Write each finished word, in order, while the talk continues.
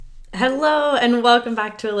Hello and welcome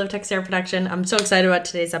back to a Live Tech Sarah production. I'm so excited about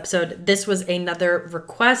today's episode. This was another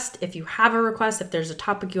request. If you have a request, if there's a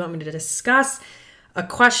topic you want me to discuss, a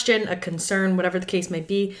question, a concern, whatever the case may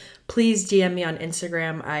be, please DM me on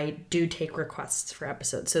Instagram. I do take requests for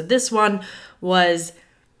episodes. So this one was,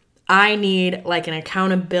 I need like an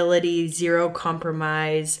accountability, zero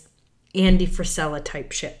compromise, Andy Frisella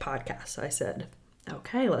type shit podcast. So I said,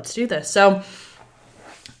 okay, let's do this. So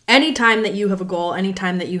anytime that you have a goal,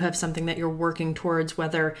 anytime that you have something that you're working towards,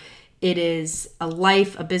 whether it is a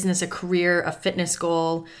life, a business, a career, a fitness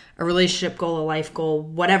goal, a relationship goal, a life goal,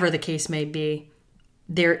 whatever the case may be,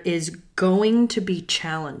 there is going to be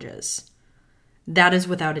challenges. That is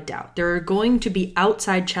without a doubt. There are going to be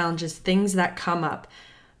outside challenges, things that come up.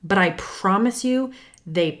 But I promise you,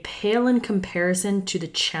 they pale in comparison to the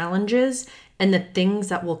challenges and the things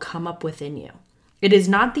that will come up within you. It is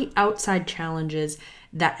not the outside challenges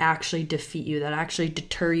that actually defeat you, that actually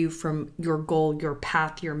deter you from your goal, your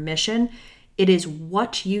path, your mission. It is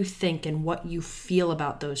what you think and what you feel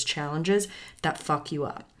about those challenges that fuck you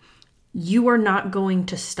up. You are not going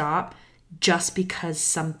to stop just because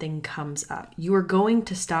something comes up. You are going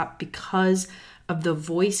to stop because of the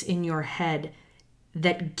voice in your head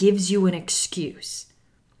that gives you an excuse,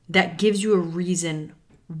 that gives you a reason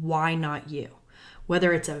why not you.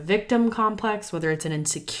 Whether it's a victim complex, whether it's an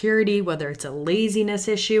insecurity, whether it's a laziness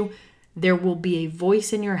issue, there will be a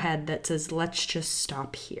voice in your head that says, let's just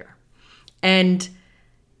stop here. And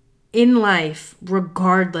in life,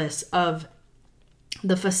 regardless of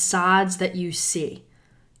the facades that you see,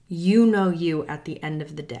 you know you at the end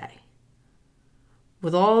of the day.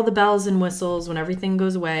 With all the bells and whistles, when everything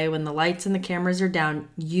goes away, when the lights and the cameras are down,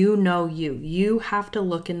 you know you. You have to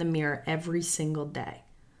look in the mirror every single day.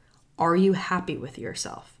 Are you happy with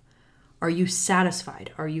yourself? Are you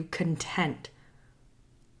satisfied? Are you content?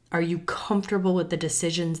 Are you comfortable with the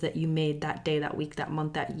decisions that you made that day, that week, that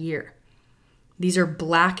month, that year? These are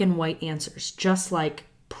black and white answers, just like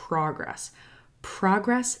progress.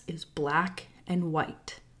 Progress is black and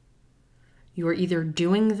white. You are either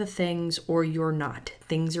doing the things or you're not.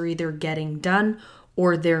 Things are either getting done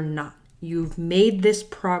or they're not. You've made this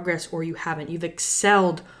progress or you haven't. You've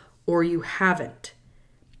excelled or you haven't.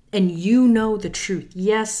 And you know the truth.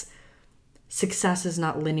 Yes, success is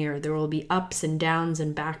not linear. There will be ups and downs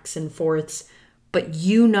and backs and forths, but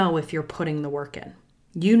you know if you're putting the work in.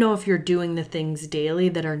 You know if you're doing the things daily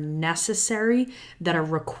that are necessary, that are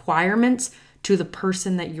requirements to the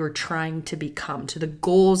person that you're trying to become, to the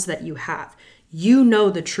goals that you have. You know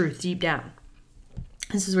the truth deep down.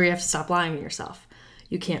 This is where you have to stop lying to yourself.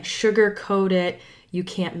 You can't sugarcoat it. You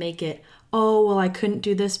can't make it, oh, well, I couldn't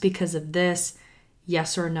do this because of this.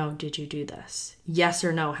 Yes or no, did you do this? Yes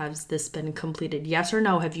or no, has this been completed? Yes or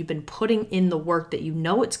no, have you been putting in the work that you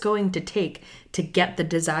know it's going to take to get the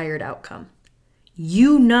desired outcome?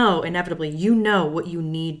 You know, inevitably, you know what you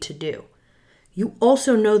need to do. You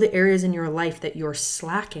also know the areas in your life that you're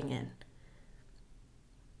slacking in.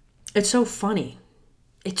 It's so funny.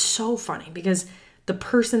 It's so funny because the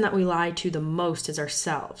person that we lie to the most is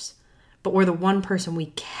ourselves. But we're the one person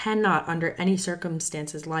we cannot, under any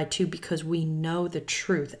circumstances, lie to because we know the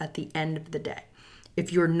truth at the end of the day.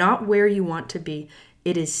 If you're not where you want to be,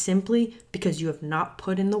 it is simply because you have not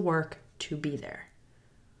put in the work to be there.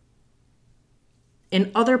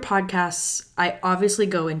 In other podcasts, I obviously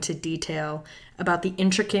go into detail about the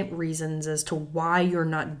intricate reasons as to why you're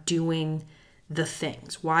not doing the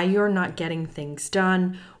things, why you're not getting things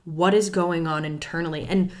done, what is going on internally.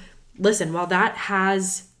 And listen, while that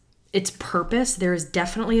has its purpose, there is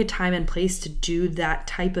definitely a time and place to do that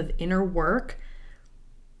type of inner work.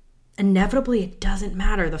 Inevitably, it doesn't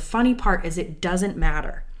matter. The funny part is it doesn't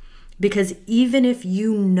matter because even if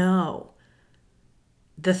you know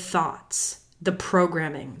the thoughts, the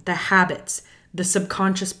programming, the habits, the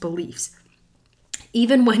subconscious beliefs,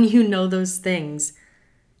 even when you know those things,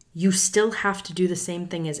 you still have to do the same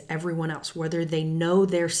thing as everyone else, whether they know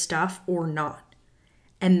their stuff or not.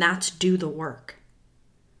 And that's do the work.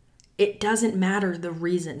 It doesn't matter the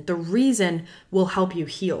reason. The reason will help you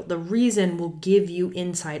heal. The reason will give you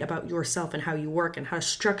insight about yourself and how you work and how to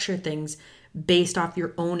structure things based off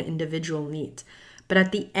your own individual needs. But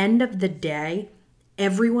at the end of the day,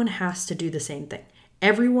 everyone has to do the same thing.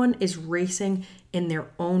 Everyone is racing in their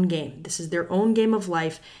own game. This is their own game of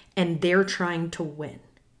life, and they're trying to win.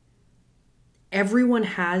 Everyone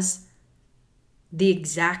has the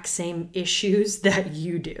exact same issues that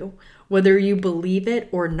you do, whether you believe it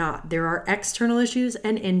or not. There are external issues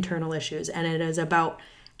and internal issues, and it is about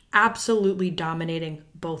absolutely dominating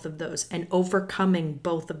both of those and overcoming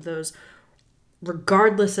both of those,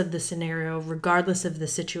 regardless of the scenario, regardless of the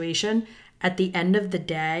situation. At the end of the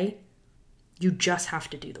day, You just have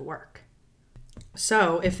to do the work.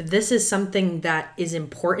 So if this is something that is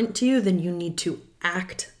important to you, then you need to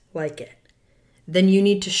act like it. Then you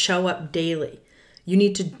need to show up daily. You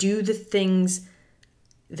need to do the things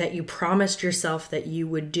that you promised yourself that you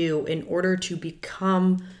would do in order to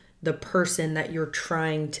become the person that you're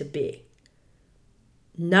trying to be.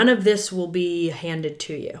 None of this will be handed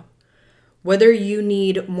to you. Whether you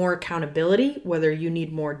need more accountability, whether you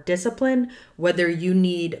need more discipline, whether you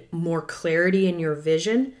need more clarity in your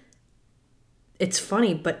vision, it's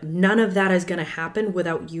funny, but none of that is going to happen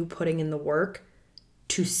without you putting in the work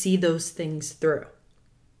to see those things through.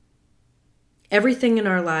 Everything in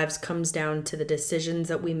our lives comes down to the decisions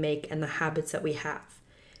that we make and the habits that we have.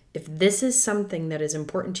 If this is something that is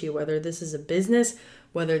important to you, whether this is a business,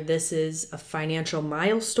 whether this is a financial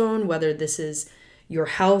milestone, whether this is your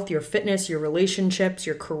health, your fitness, your relationships,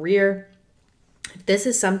 your career, if this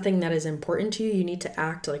is something that is important to you, you need to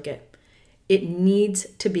act like it. It needs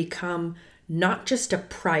to become not just a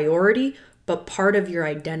priority, but part of your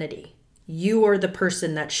identity. You are the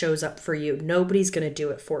person that shows up for you. Nobody's going to do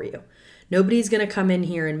it for you. Nobody's going to come in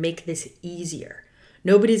here and make this easier.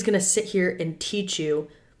 Nobody's going to sit here and teach you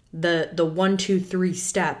the 1, 2, 3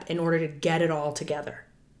 step in order to get it all together.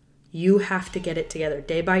 You have to get it together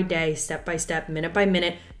day by day, step by step, minute by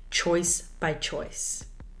minute, choice by choice.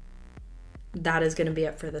 That is going to be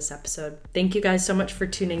it for this episode. Thank you guys so much for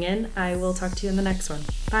tuning in. I will talk to you in the next one.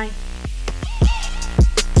 Bye.